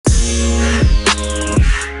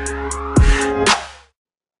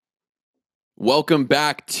Welcome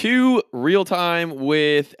back to Real Time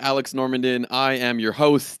with Alex Normandin. I am your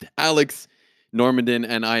host, Alex Normandin,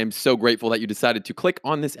 and I am so grateful that you decided to click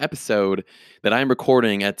on this episode that I am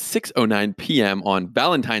recording at 6:09 p.m. on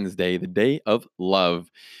Valentine's Day, the day of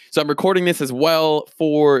love. So I'm recording this as well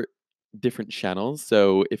for different channels.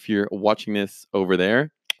 So if you're watching this over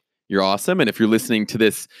there, you're awesome. And if you're listening to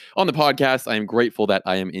this on the podcast, I am grateful that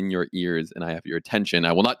I am in your ears and I have your attention.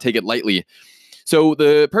 I will not take it lightly. So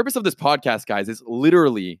the purpose of this podcast, guys, is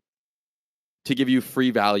literally to give you free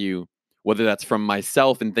value, whether that's from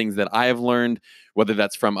myself and things that I have learned, whether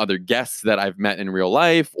that's from other guests that I've met in real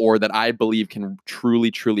life, or that I believe can truly,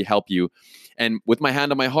 truly help you. And with my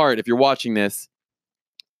hand on my heart, if you're watching this,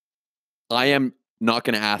 I am not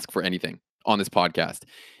going to ask for anything on this podcast.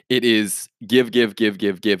 It is give,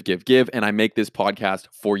 and I make this podcast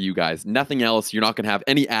for you guys. Nothing else. You're not going to have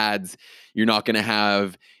any ads. You're not going to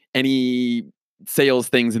have any sales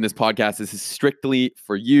things in this podcast. This is strictly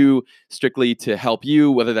for you, strictly to help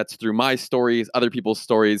you, whether that's through my stories, other people's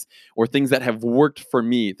stories, or things that have worked for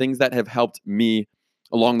me, things that have helped me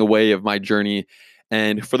along the way of my journey.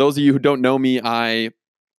 And for those of you who don't know me, I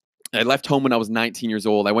left home when I was 19 years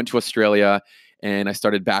old. I went to Australia and I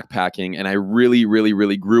started backpacking, and I really, really,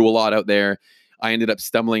 really grew a lot out there. I ended up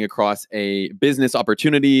stumbling across a business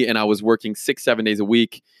opportunity, and I was working 6-7 days a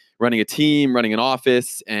week, running a team, running an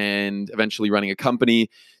office, and eventually running a company.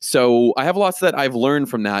 So I have lots that I've learned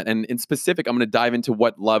from that. And in specific, I'm going to dive into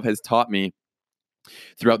what love has taught me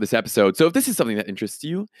throughout this episode. So if this is something that interests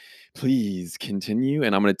you, please continue.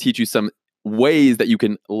 And I'm going to teach you some ways that you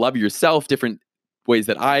can love yourself, different ways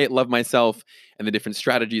that I love myself, and the different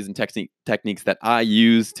strategies and techniques that I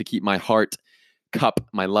use to keep my heart cup,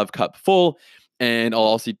 my love cup full. And I'll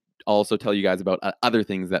also tell you guys about other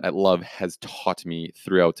things that love has taught me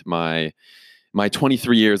throughout my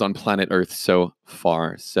 23 years on planet Earth so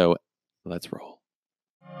far. So let's roll.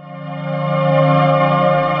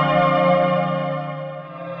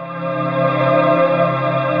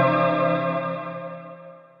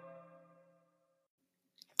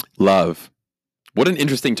 Love. What an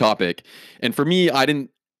interesting topic. And for me, I didn't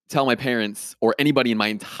tell my parents or anybody in my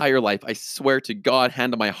entire life, I swear to God,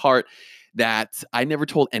 hand on my heart, that I never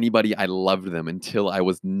told anybody I loved them until I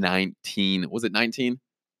was 19. Was it 19?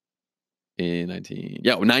 19.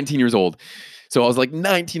 Yeah, 19 years old. So I was like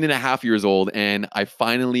 19 and a half years old, and I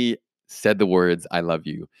finally said the words, I love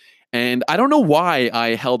you. And I don't know why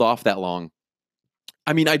I held off that long.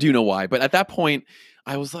 I mean, I do know why, but at that point,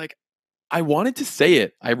 I was like, I wanted to say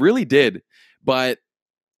it. I really did. But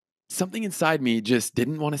something inside me just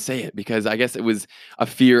didn't want to say it because I guess it was a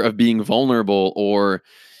fear of being vulnerable, or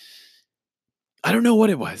I don't know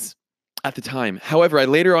what it was at the time. However, I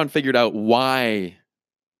later on figured out why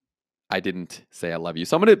I didn't say I love you.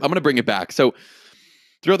 So I'm gonna bring it back. So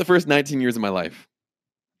throughout the first 19 years of my life,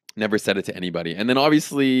 never said it to anybody. And then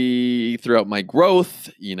obviously throughout my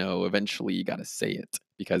growth, eventually you got to say it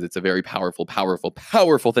because it's a very powerful, powerful,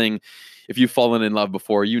 powerful thing. If you've fallen in love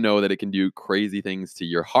before, you know that it can do crazy things to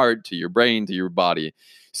your heart, to your brain, to your body.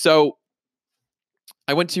 So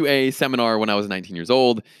I went to a seminar when I was 19 years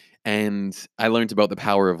old, and I learned about the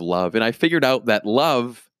power of love. And I figured out that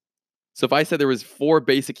love, so if I said there was 4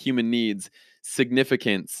 basic human needs: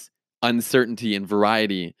 significance, uncertainty, and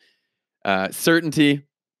variety, certainty,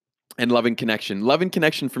 and love and connection. Love and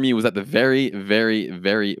connection for me was at the very, very,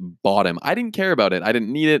 very bottom. I didn't care about it. I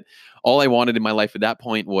didn't need it. All I wanted in my life at that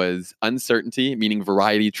point was uncertainty, meaning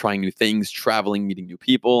variety, trying new things, traveling, meeting new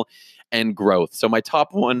people, and growth. So my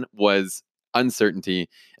top one was uncertainty,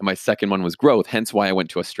 and my second one was growth, hence why I went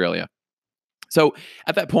to Australia. So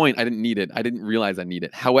at that point, I didn't need it. I didn't realize I need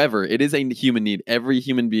it. However, it is a human need. Every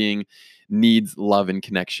human being needs love and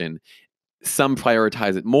connection. Some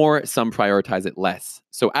prioritize it more, some prioritize it less.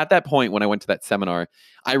 So at that point, when I went to that seminar,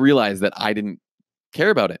 I realized that I didn't care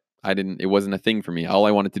about it. It wasn't a thing for me. All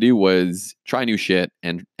I wanted to do was try new shit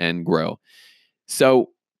and grow. So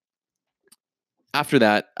after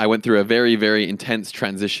that, I went through a very, very intense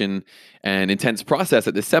transition and intense process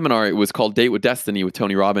at this seminar. It was called Date with Destiny with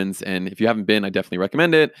Tony Robbins. And if you haven't been, I definitely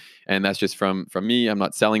recommend it. And that's just from me. I'm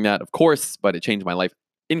not selling that, of course, but it changed my life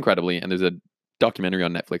incredibly. And there's a documentary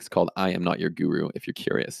on Netflix called I Am Not Your Guru, if you're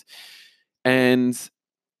curious. And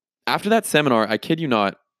after that seminar, I kid you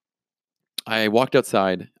not, I walked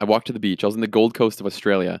outside, I walked to the beach. I was in the Gold Coast of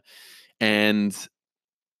Australia, and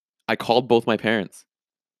I called both my parents.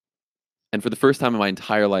 And for the first time in my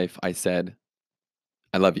entire life, I said,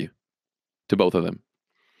 I love you, to both of them.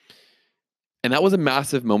 And that was a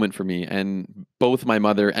massive moment for me. And both my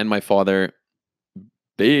mother and my father,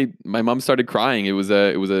 my mom started crying.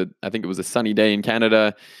 I think it was a sunny day in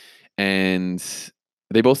Canada, and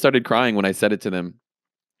they both started crying when I said it to them.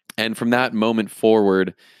 And from that moment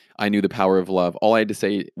forward, I knew the power of love. All I had to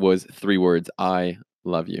say was 3 words: I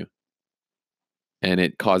love you. And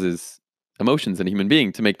it causes emotions in a human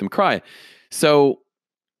being to make them cry. So,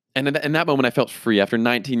 and in that moment, I felt free. After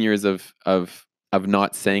 19 years of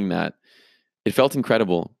not saying that, it felt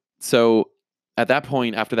incredible. So, at that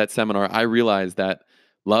point, after that seminar, I realized that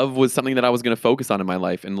love was something that I was going to focus on in my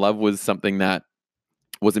life, and love was something that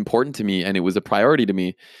was important to me, and it was a priority to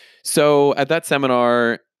me. So, at that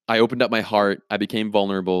seminar, I opened up my heart. I became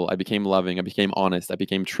vulnerable. I became loving. I became honest. I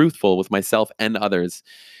became truthful with myself and others.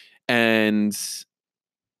 And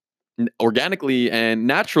organically and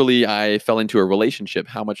naturally, I fell into a relationship.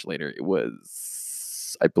 How much later? It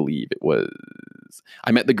was, I believe it was,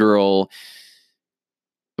 I met the girl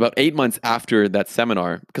about 8 months after that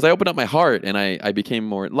seminar because I opened up my heart and I became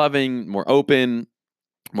more loving, more open,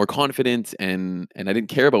 more confident, and I didn't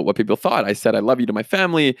care about what people thought. I said I love you to my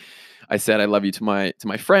family. I said I love you to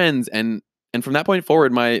my friends, and from that point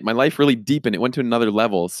forward, my life really deepened. It went to another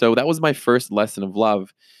level. So that was my first lesson of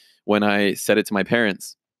love when I said it to my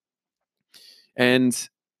parents. And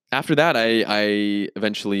after that, I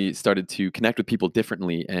eventually started to connect with people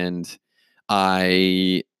differently. And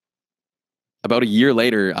I, about a year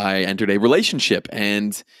later, I entered a relationship.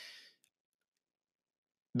 And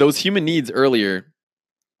those human needs earlier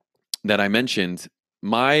that I mentioned,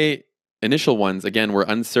 my initial ones, again, were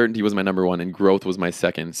uncertainty was my number one and growth was my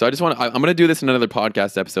second. So I'm going to do this in another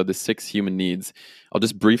podcast episode, the 6 human needs. I'll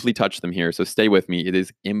just briefly touch them here. So stay with me. It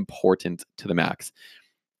is important to the max.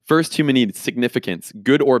 First human need, significance,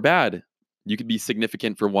 good or bad. You could be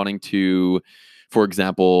significant for wanting to, for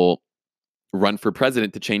example, run for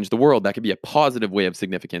president to change the world. That could be a positive way of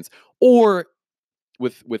significance. Or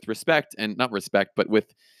with respect, and not respect, but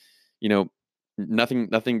with, you know, nothing,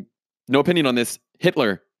 no opinion on this.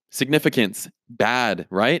 Hitler, significance, bad,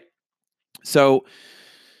 right? So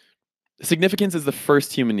significance is the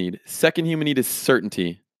first human need. Second human need is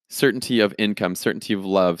certainty. Certainty of income, certainty of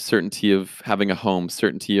love, certainty of having a home,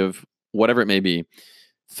 certainty of whatever it may be.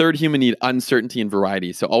 Third human need, uncertainty and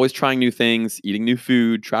variety. So always trying new things, eating new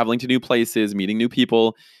food, traveling to new places, meeting new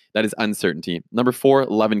people. That is uncertainty. Number 4,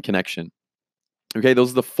 love and connection. Okay,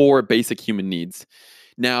 those are the 4 basic human needs.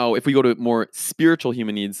 Now, if we go to more spiritual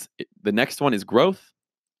human needs, the next one is growth.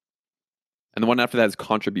 And the one after that is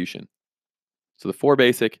contribution. So the 4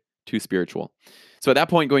 basic, 2 spiritual. So at that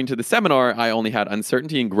point, going to the seminar, I only had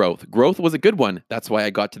uncertainty and growth. Growth was a good one. That's why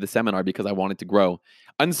I got to the seminar, because I wanted to grow.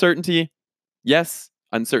 Uncertainty, yes,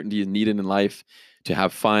 uncertainty is needed in life to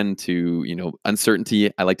have fun, to,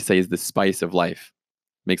 uncertainty, I like to say, is the spice of life.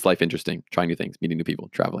 Makes life interesting, trying new things, meeting new people,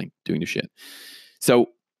 traveling, doing new shit. So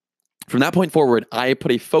from that point forward, I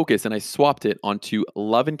put a focus and I swapped it onto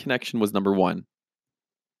love and connection was number 1.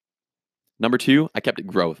 Number 2, I kept it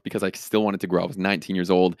growth because I still wanted to grow. I was 19 years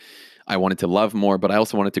old. I wanted to love more, but I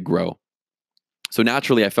also wanted to grow. So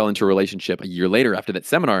naturally, I fell into a relationship a year later after that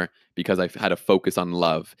seminar because I had a focus on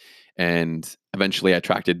love. And eventually I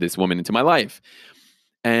attracted this woman into my life.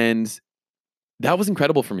 And that was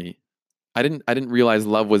incredible for me. I didn't realize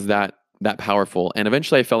love was that powerful. And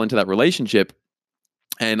eventually I fell into that relationship.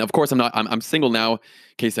 And of course, I'm single now, in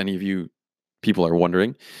case any of you people are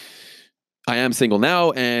wondering. I am single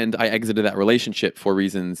now, and I exited that relationship for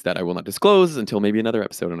reasons that I will not disclose until maybe another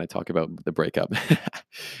episode when I talk about the breakup.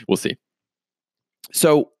 We'll see.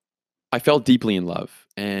 So I fell deeply in love,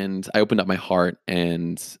 and I opened up my heart,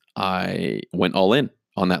 and I went all in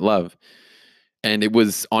on that love. And it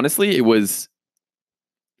was, honestly,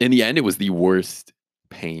 in the end, it was the worst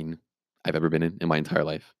pain I've ever been in my entire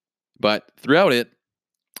life. But throughout it,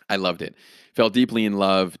 I loved it. Fell deeply in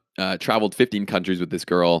love, traveled 15 countries with this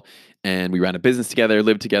girl, and we ran a business together,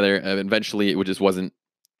 lived together. Eventually, it just wasn't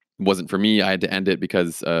for me. I had to end it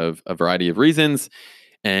because of a variety of reasons.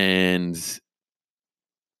 And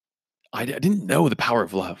I didn't know the power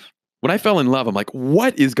of love. When I fell in love, I'm like,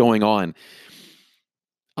 what is going on?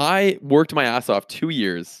 I worked my ass off 2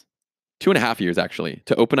 years, 2.5 years actually,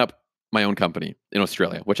 to open up my own company in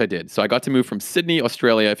Australia, which I did. So I got to move from Sydney,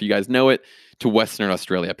 Australia, if you guys know it, to Western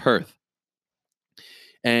Australia, Perth.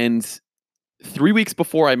 And 3 weeks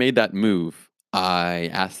before I made that move, I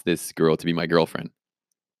asked this girl to be my girlfriend.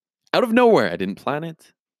 Out of nowhere, I didn't plan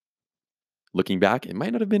it. Looking back, it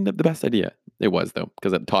might not have been the best idea. It was, though,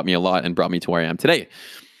 because it taught me a lot and brought me to where I am today.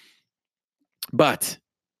 But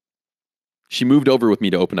she moved over with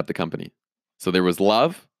me to open up the company. So there was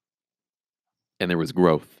love and there was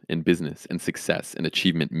growth in business and success and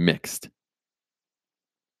achievement mixed.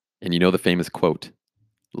 And you know the famous quote,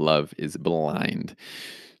 love is blind.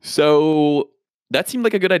 So that seemed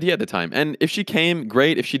like a good idea at the time. And if she came,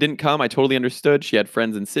 great. If she didn't come, I totally understood. She had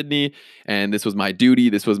friends in Sydney, and this was my duty.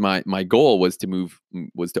 This was my goal was to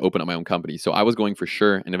was to open up my own company. So I was going for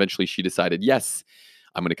sure. And eventually she decided, yes,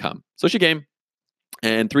 I'm going to come. So she came.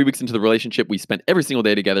 And 3 weeks into the relationship, we spent every single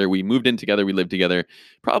day together. We moved in together. We lived together,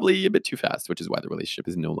 probably a bit too fast, which is why the relationship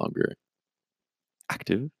is no longer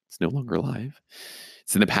active. It's no longer alive.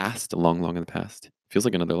 It's in the past, long, long in the past. Feels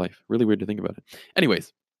like another life. Really weird to think about it.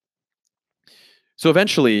 Anyways, so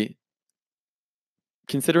eventually,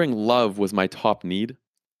 considering love was my top need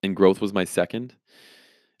and growth was my second,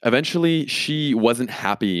 eventually she wasn't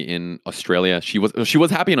happy in Australia. She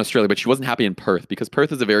was happy in Australia, but she wasn't happy in Perth because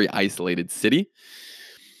Perth is a very isolated city.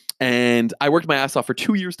 And I worked my ass off for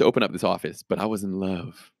 2 years to open up this office, but I was in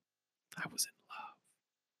love. I was in love.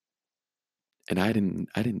 And I didn't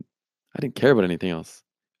care about anything else.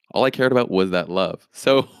 All I cared about was that love.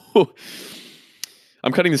 So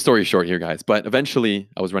I'm cutting the story short here, guys, but eventually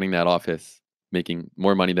I was running that office, making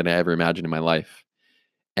more money than I ever imagined in my life.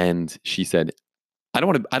 And she said, I don't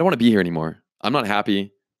want to be here anymore. I'm not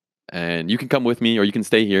happy. And you can come with me or you can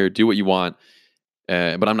stay here, do what you want.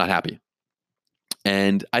 But I'm not happy.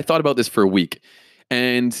 And I thought about this for a week.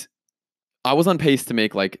 And I was on pace to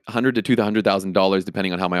make like $100,000 to $200,000,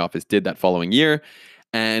 depending on how my office did that following year.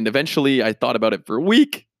 And eventually I thought about it for a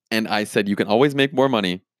week and I said, you can always make more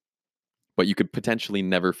money, but you could potentially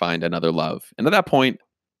never find another love. And at that point,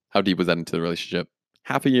 how deep was that into the relationship?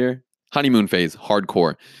 Half a year, honeymoon phase,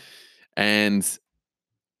 hardcore. And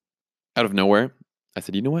out of nowhere, I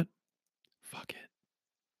said, you know what? Fuck it.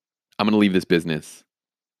 I'm going to leave this business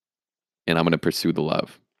and I'm going to pursue the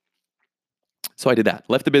love. So I did that.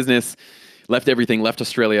 Left the business, left everything, left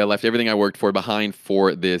Australia, left everything I worked for behind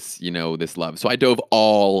for this, this love. So I dove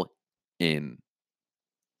all in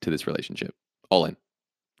to this relationship, all in.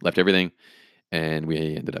 Left everything. And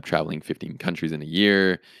we ended up traveling 15 countries in a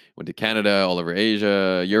year, went to Canada, all over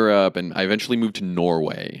Asia, Europe, and I eventually moved to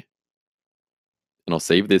Norway. And I'll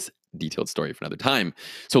save this detailed story for another time.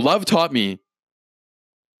 So love taught me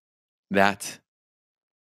that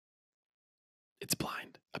it's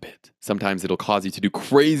blind a bit. Sometimes it'll cause you to do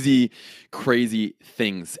crazy, crazy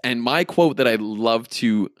things. And my quote that I love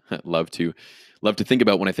to think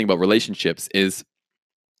about when I think about relationships is,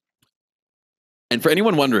 and for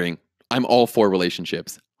anyone wondering, I'm all for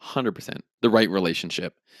relationships, 100%, the right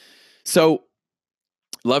relationship. So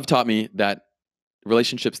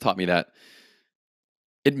relationships taught me that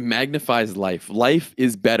it magnifies life. Life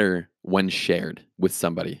is better when shared with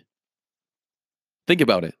somebody. Think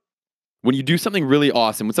about it. When you do something really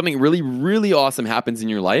awesome, when something really, really awesome happens in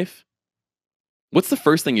your life, what's the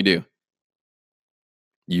first thing you do?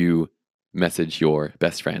 You message your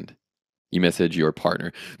best friend. You message your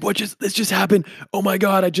partner. This just happened. Oh my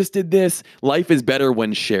God, I just did this. Life is better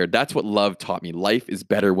when shared. That's what love taught me. Life is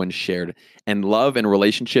better when shared. And love and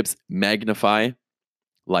relationships magnify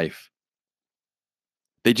life.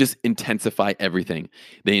 They just intensify everything.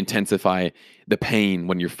 They intensify the pain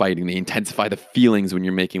when you're fighting. They intensify the feelings when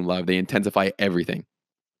you're making love. They intensify everything.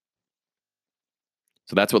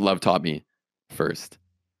 So that's what love taught me first,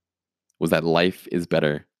 was that life is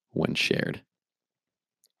better when shared.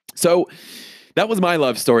 So that was my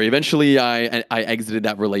love story. Eventually, I exited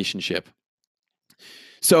that relationship.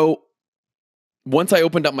 So once I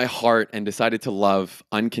opened up my heart and decided to love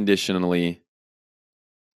unconditionally,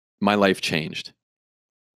 my life changed.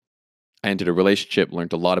 I entered a relationship,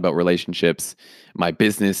 learned a lot about relationships. My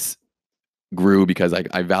business grew because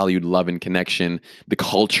I valued love and connection. The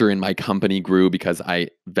culture in my company grew because I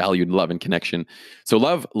valued love and connection. So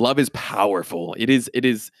love is powerful. It is,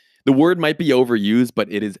 the word might be overused,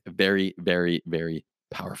 but it is very, very, very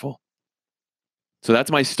powerful. So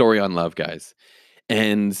that's my story on love, guys.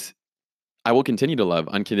 And I will continue to love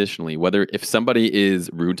unconditionally. If somebody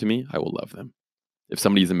is rude to me, I will love them. If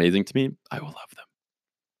somebody is amazing to me, I will love them.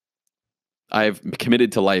 I've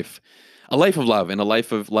committed to a life of love and a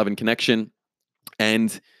life of love and connection.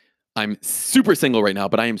 And I'm super single right now,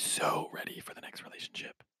 but I am so ready for the next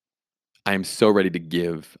relationship. I am so ready to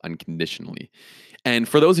give unconditionally. And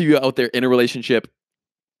for those of you out there in a relationship,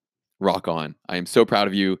 rock on. I am so proud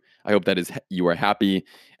of you. I hope that you are happy.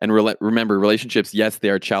 And remember, relationships, yes, they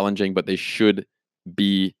are challenging, but they should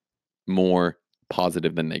be more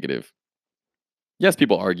positive than negative. Yes,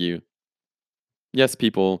 people argue. Yes,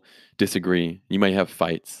 people disagree. You might have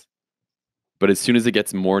fights. But as soon as it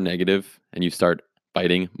gets more negative and you start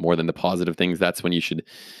fighting more than the positive things, that's when you should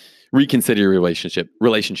reconsider your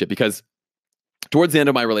relationship. Because towards the end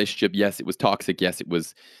of my relationship, yes, it was toxic. Yes, it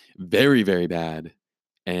was very, very bad.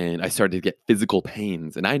 And I started to get physical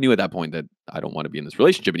pains. And I knew at that point that I don't want to be in this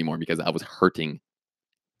relationship anymore because I was hurting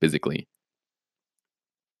physically.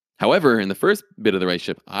 However, in the first bit of the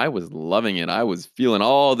relationship, I was loving it. I was feeling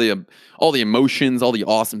all the emotions, all the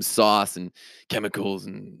awesome sauce and chemicals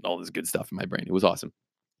and all this good stuff in my brain. It was awesome.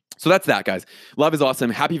 So that's that, guys. Love is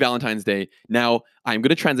awesome. Happy Valentine's Day. Now, I'm going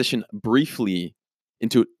to transition briefly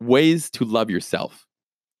into ways to love yourself.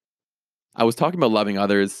 I was talking about loving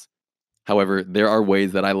others. However, there are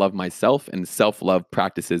ways that I love myself and self-love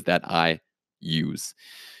practices that I use.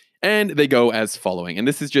 And they go as following. And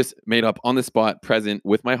this is just made up on the spot, present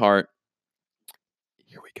with my heart.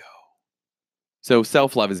 Here we go. So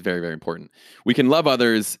self-love is very, very important. We can love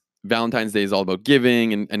others. Valentine's Day is all about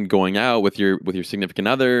giving and going out with your significant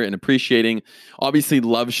other and appreciating. Obviously,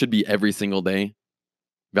 love should be every single day.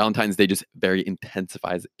 Valentine's Day just very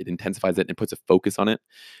intensifies it and puts a focus on it.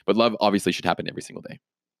 But love obviously should happen every single day.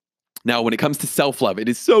 Now, when it comes to self-love, it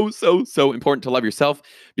is so, so, so important to love yourself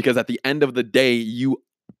because at the end of the day, you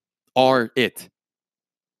are it.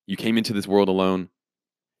 You came into this world alone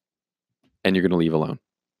and you're going to leave alone.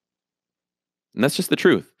 And that's just the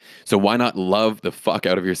truth. So why not love the fuck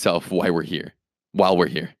out of yourself while we're here?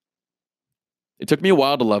 It took me a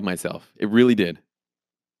while to love myself. It really did.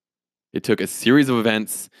 It took a series of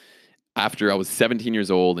events after I was 17 years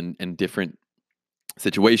old and different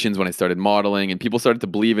situations when I started modeling and people started to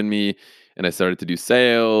believe in me and I started to do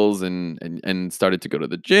sales and started to go to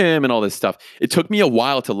the gym and all this stuff. It took me a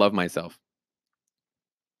while to love myself.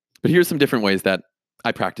 But here's some different ways that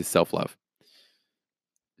I practice self-love.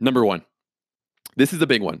 Number one, this is a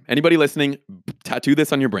big one. Anybody listening, tattoo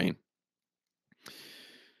this on your brain.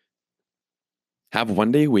 Have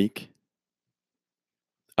one day a week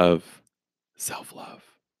of self-love.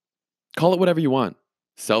 Call it whatever you want.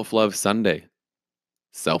 Self-love Sunday.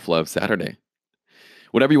 Self-love Saturday.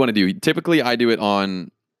 Whatever you want to do. Typically, I do it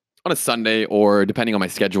on a Sunday or depending on my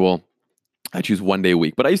schedule. I choose one day a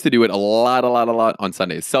week. But I used to do it a lot on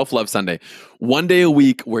Sundays. Self-love Sunday. One day a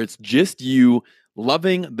week where it's just you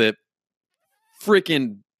loving the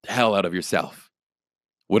freaking hell out of yourself.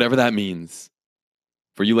 Whatever that means.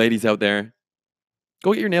 For you ladies out there,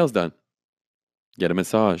 go get your nails done. Get a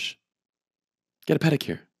massage. Get a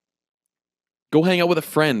pedicure. Go hang out with a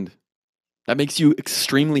friend. That makes you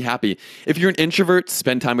extremely happy. If you're an introvert,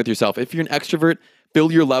 spend time with yourself. If you're an extrovert,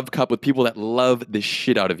 fill your love cup with people that love the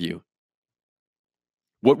shit out of you.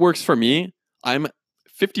 What works for me, I'm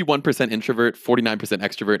 51% introvert, 49%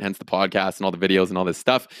 extrovert, hence the podcast and all the videos and all this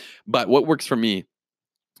stuff. But what works for me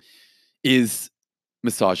is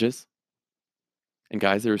massages. And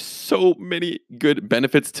guys, there are so many good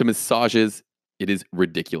benefits to massages. It is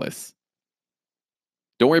ridiculous.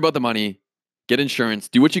 Don't worry about the money. Get insurance.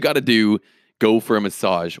 Do what you got to do. Go for a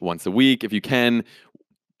massage once a week if you can,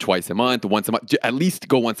 twice a month, once a month. At least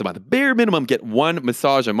go once a month. Bare minimum, get one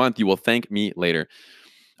massage a month. You will thank me later.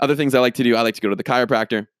 Other things I like to do, I like to go to the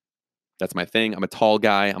chiropractor. That's my thing. I'm a tall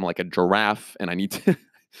guy. I'm like a giraffe, and I need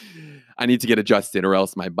to get adjusted, or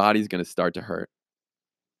else my body's going to start to hurt.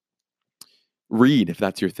 Read if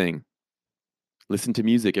that's your thing. Listen to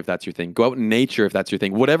music if that's your thing. Go out in nature if that's your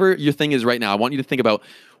thing. Whatever your thing is right now, I want you to think about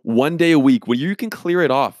one day a week where you can clear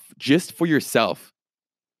it off just for yourself.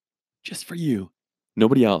 Just for you.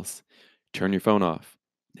 Nobody else. Turn your phone off.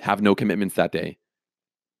 Have no commitments that day.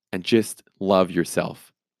 And just love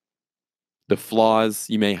yourself. The flaws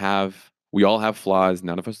you may have, we all have flaws.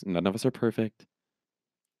 None of us are perfect.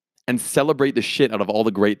 And celebrate the shit out of all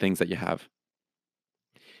the great things that you have.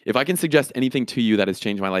 If I can suggest anything to you that has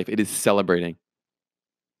changed my life, it is celebrating.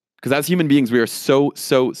 Because as human beings, we are so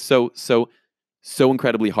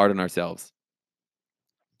incredibly hard on ourselves.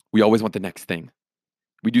 We always want the next thing.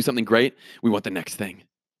 We do something great, we want the next thing.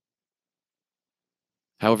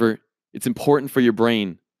 However, it's important for your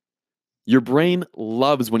brain. Your brain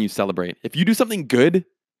loves when you celebrate. If you do something good,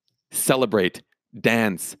 celebrate,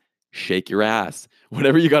 dance, shake your ass,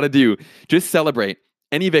 whatever you got to do. Just celebrate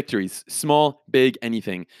any victories, small, big,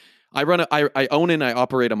 anything. I own and I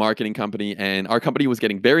operate a marketing company, and our company was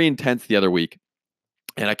getting very intense the other week.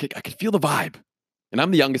 And I could feel the vibe. And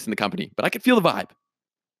I'm the youngest in the company, but I could feel the vibe.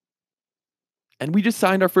 And we just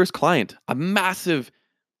signed our first client, a massive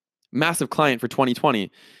client for 2020.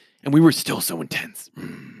 And we were still so intense.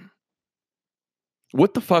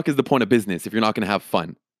 What the fuck is the point of business if you're not going to have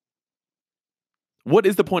fun? What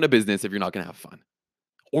is the point of business if you're not going to have fun?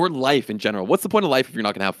 Or life in general. What's the point of life if you're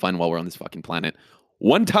not going to have fun while we're on this fucking planet?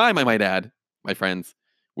 One time, I might add, my friends.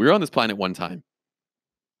 We were on this planet one time.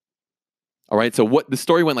 All right, so the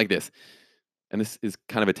story went like this. And this is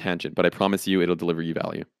kind of a tangent, but I promise you it'll deliver you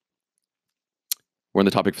value. We're on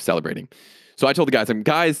the topic of celebrating. So I told the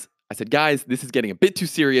guys, I said, guys, this is getting a bit too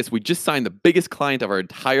serious. We just signed the biggest client of our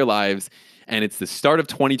entire lives, and it's the start of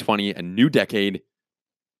 2020, a new decade.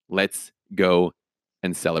 Let's go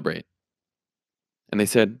and celebrate. And they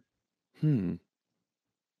said,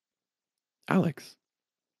 Alex,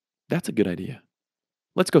 that's a good idea.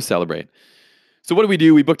 Let's go celebrate. So what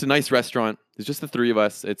do? We booked a nice restaurant. It's just the three of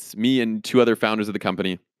us. It's me and two other founders of the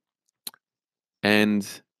company. And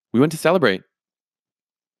we went to celebrate.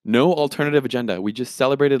 No alternative agenda. We just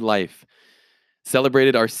celebrated life,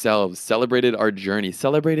 celebrated ourselves, celebrated our journey,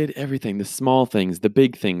 celebrated everything, the small things, the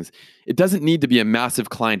big things. It doesn't need to be a massive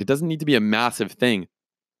client. It doesn't need to be a massive thing.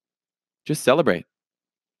 Just celebrate.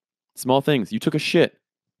 Small things. You took a shit.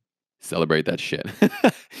 Celebrate that shit.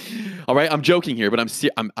 All right, I'm joking here, but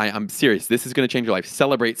I'm serious. This is going to change your life.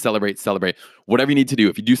 Celebrate, celebrate, celebrate. Whatever you need to do.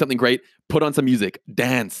 If you do something great, put on some music,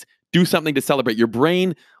 dance, do something to celebrate. Your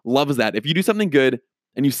brain loves that. If you do something good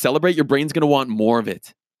and you celebrate, your brain's going to want more of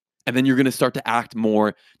it. And then you're going to start to act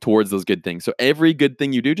more towards those good things. So every good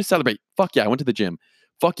thing you do, just celebrate. Fuck yeah, I went to the gym.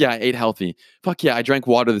 Fuck yeah, I ate healthy. Fuck yeah, I drank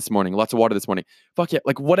water this morning. Lots of water this morning. Fuck yeah,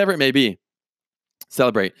 like whatever it may be.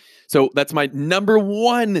 Celebrate. So that's my number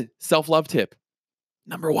one self-love tip.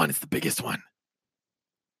 Number one is the biggest one.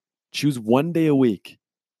 Choose one day a week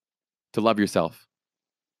to love yourself.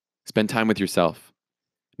 Spend time with yourself.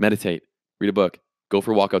 Meditate. Read a book. Go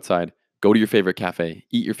for a walk outside. Go to your favorite cafe.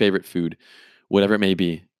 Eat your favorite food. Whatever it may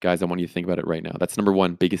be. Guys, I want you to think about it right now. That's number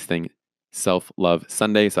one biggest thing. Self-love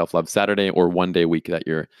Sunday, self-love Saturday, or one day a week that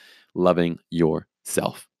you're loving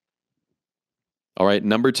yourself. All right.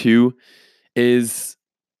 Number two is,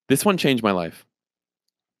 this one changed my life.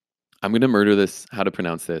 I'm going to murder this, how to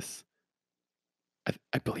pronounce this.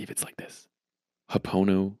 I believe it's like this.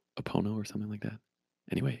 Ho'oponopono or something like that.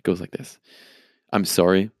 Anyway, it goes like this. I'm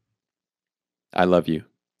sorry. I love you.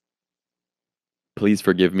 Please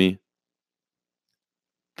forgive me.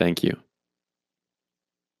 Thank you.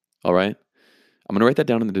 All right? I'm going to write that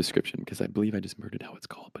down in the description because I believe I just murdered how it's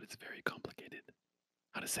called, but it's very complicated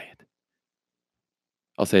how to say it.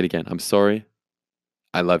 I'll say it again. I'm sorry.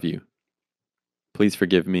 I love you. Please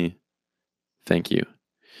forgive me. Thank you.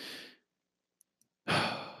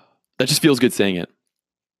 That just feels good saying it.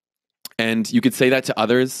 And you could say that to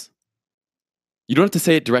others. You don't have to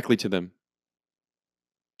say it directly to them.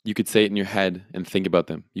 You could say it in your head and think about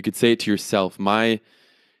them. You could say it to yourself. My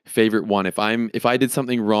favorite one, if I did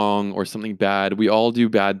something wrong or something bad, we all do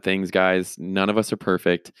bad things, guys. None of us are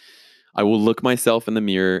perfect. I will look myself in the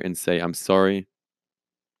mirror and say, I'm sorry.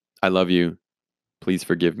 I love you. Please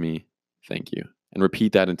forgive me. Thank you. And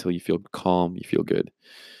repeat that until you feel calm, you feel good.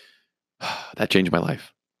 That changed my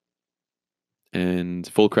life. And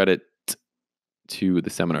full credit to the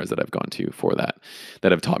seminars that I've gone to for that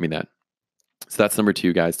have taught me that. So that's number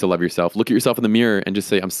two, guys, to love yourself. Look at yourself in the mirror and just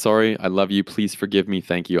say, I'm sorry, I love you, please forgive me,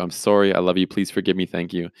 thank you. I'm sorry, I love you, please forgive me,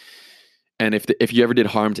 thank you. And if you ever did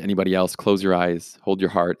harm to anybody else, close your eyes, hold your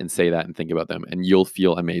heart, and say that and think about them, and you'll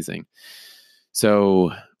feel amazing.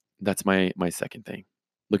 So that's my second thing.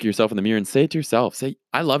 Look at yourself in the mirror and say it to yourself. Say,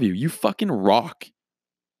 I love you. You fucking rock.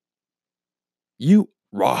 You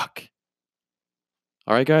rock.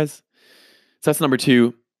 All right, guys? So that's number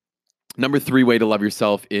two. Number three way to love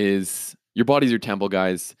yourself is your body's your temple,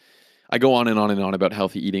 guys. I go on and on and on about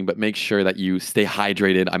healthy eating, but make sure that you stay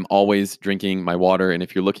hydrated. I'm always drinking my water. And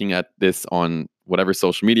if you're looking at this on whatever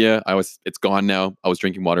social media, it's gone now. I was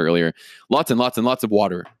drinking water earlier. Lots and lots and lots of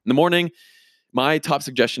water. In the morning, my top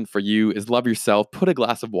suggestion for you is love yourself. Put a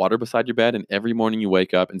glass of water beside your bed, and every morning you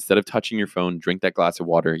wake up, instead of touching your phone, drink that glass of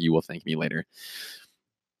water. You will thank me later.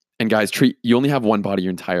 And guys, you only have one body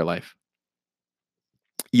your entire life.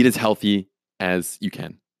 Eat as healthy as you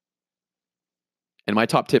can. And my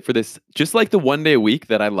top tip for this, just like the one day a week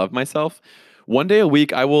that I love myself, one day a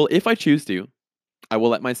week I will, if I choose to, I will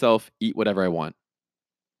let myself eat whatever I want.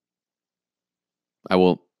 I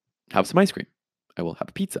will have some ice cream. I will have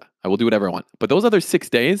a pizza. I will do whatever I want. But those other 6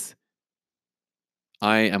 days,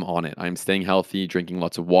 I am on it. I'm staying healthy, drinking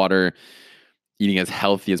lots of water, eating as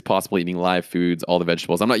healthy as possible, eating live foods, all the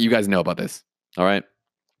vegetables. You guys know about this. All right.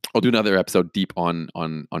 I'll do another episode deep on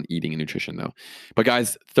eating and nutrition though. But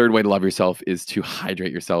guys, third way to love yourself is to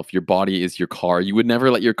hydrate yourself. Your body is your car. You would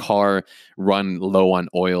never let your car run low on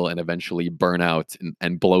oil and eventually burn out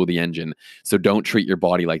and blow the engine. So don't treat your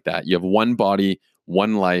body like that. You have one body,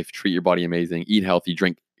 one life. Treat your body amazing. Eat healthy.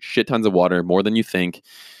 Drink shit tons of water, more than you think.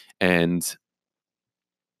 And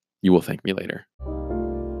you will thank me later.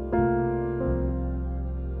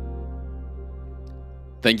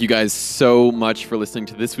 Thank you guys so much for listening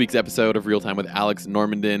to this week's episode of Real Time with Alex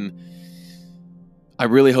Normandin. I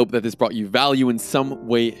really hope that this brought you value in some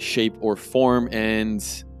way, shape, or form. And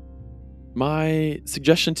my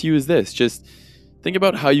suggestion to you is this: just think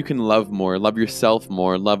about how you can love more, love yourself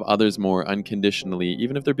more, love others more unconditionally,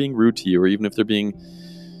 even if they're being rude to you, or even if they're being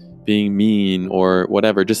being mean or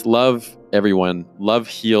whatever. Just love everyone. Love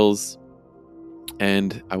heals.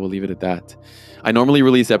 And I will leave it at that. I normally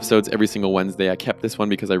release episodes every single Wednesday. I kept this one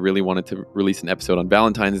because I really wanted to release an episode on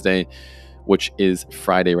Valentine's Day, which is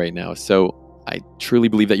Friday right now. So I truly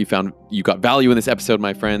believe that you got value in this episode,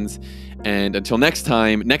 my friends. And until next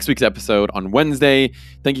time, next week's episode on Wednesday,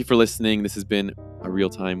 thank you for listening. This has been A Real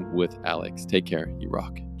Time with Alex. Take care. You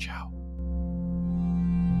rock. Ciao.